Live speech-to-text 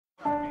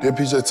Dear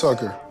PJ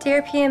Tucker.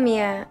 Dear Pia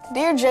Mia.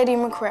 Dear JD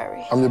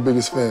McCrary. I'm your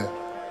biggest fan.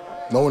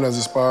 No one has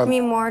inspired me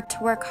more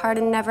to work hard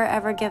and never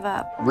ever give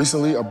up.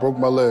 Recently, I broke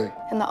my leg.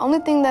 And the only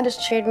thing that has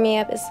cheered me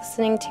up is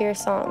listening to your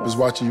songs. Is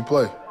watching you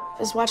play.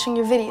 Is watching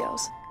your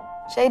videos.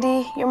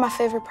 JD, you're my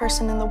favorite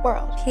person in the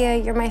world. Pia,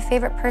 you're my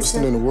favorite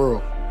person in the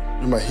world.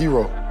 You're my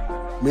hero.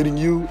 Meeting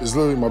you is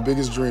literally my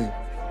biggest dream.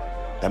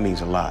 That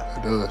means a lot.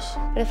 It does.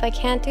 But if I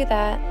can't do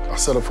that, I'll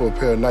settle for a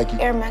pair of Nike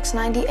Air Max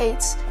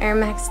 98s. Air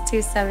Max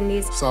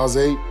 270s. Size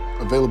 8,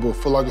 available at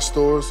Foot Locker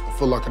stores or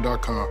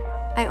footlocker.com.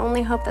 I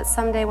only hope that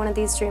someday one of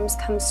these dreams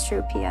comes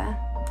true, Pia.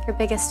 Your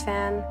biggest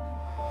fan.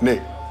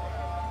 Nick.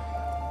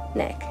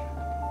 Nick.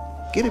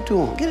 Get it to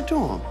him. Get it to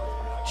him.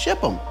 Ship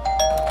him.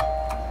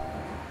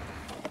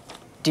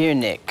 Dear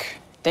Nick,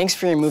 thanks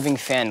for your moving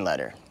fan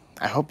letter.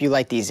 I hope you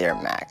like these Air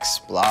Max.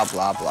 Blah,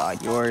 blah, blah.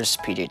 Yours,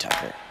 PJ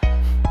Tucker.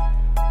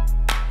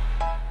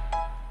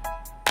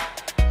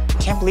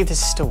 Can't believe this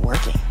is still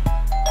working.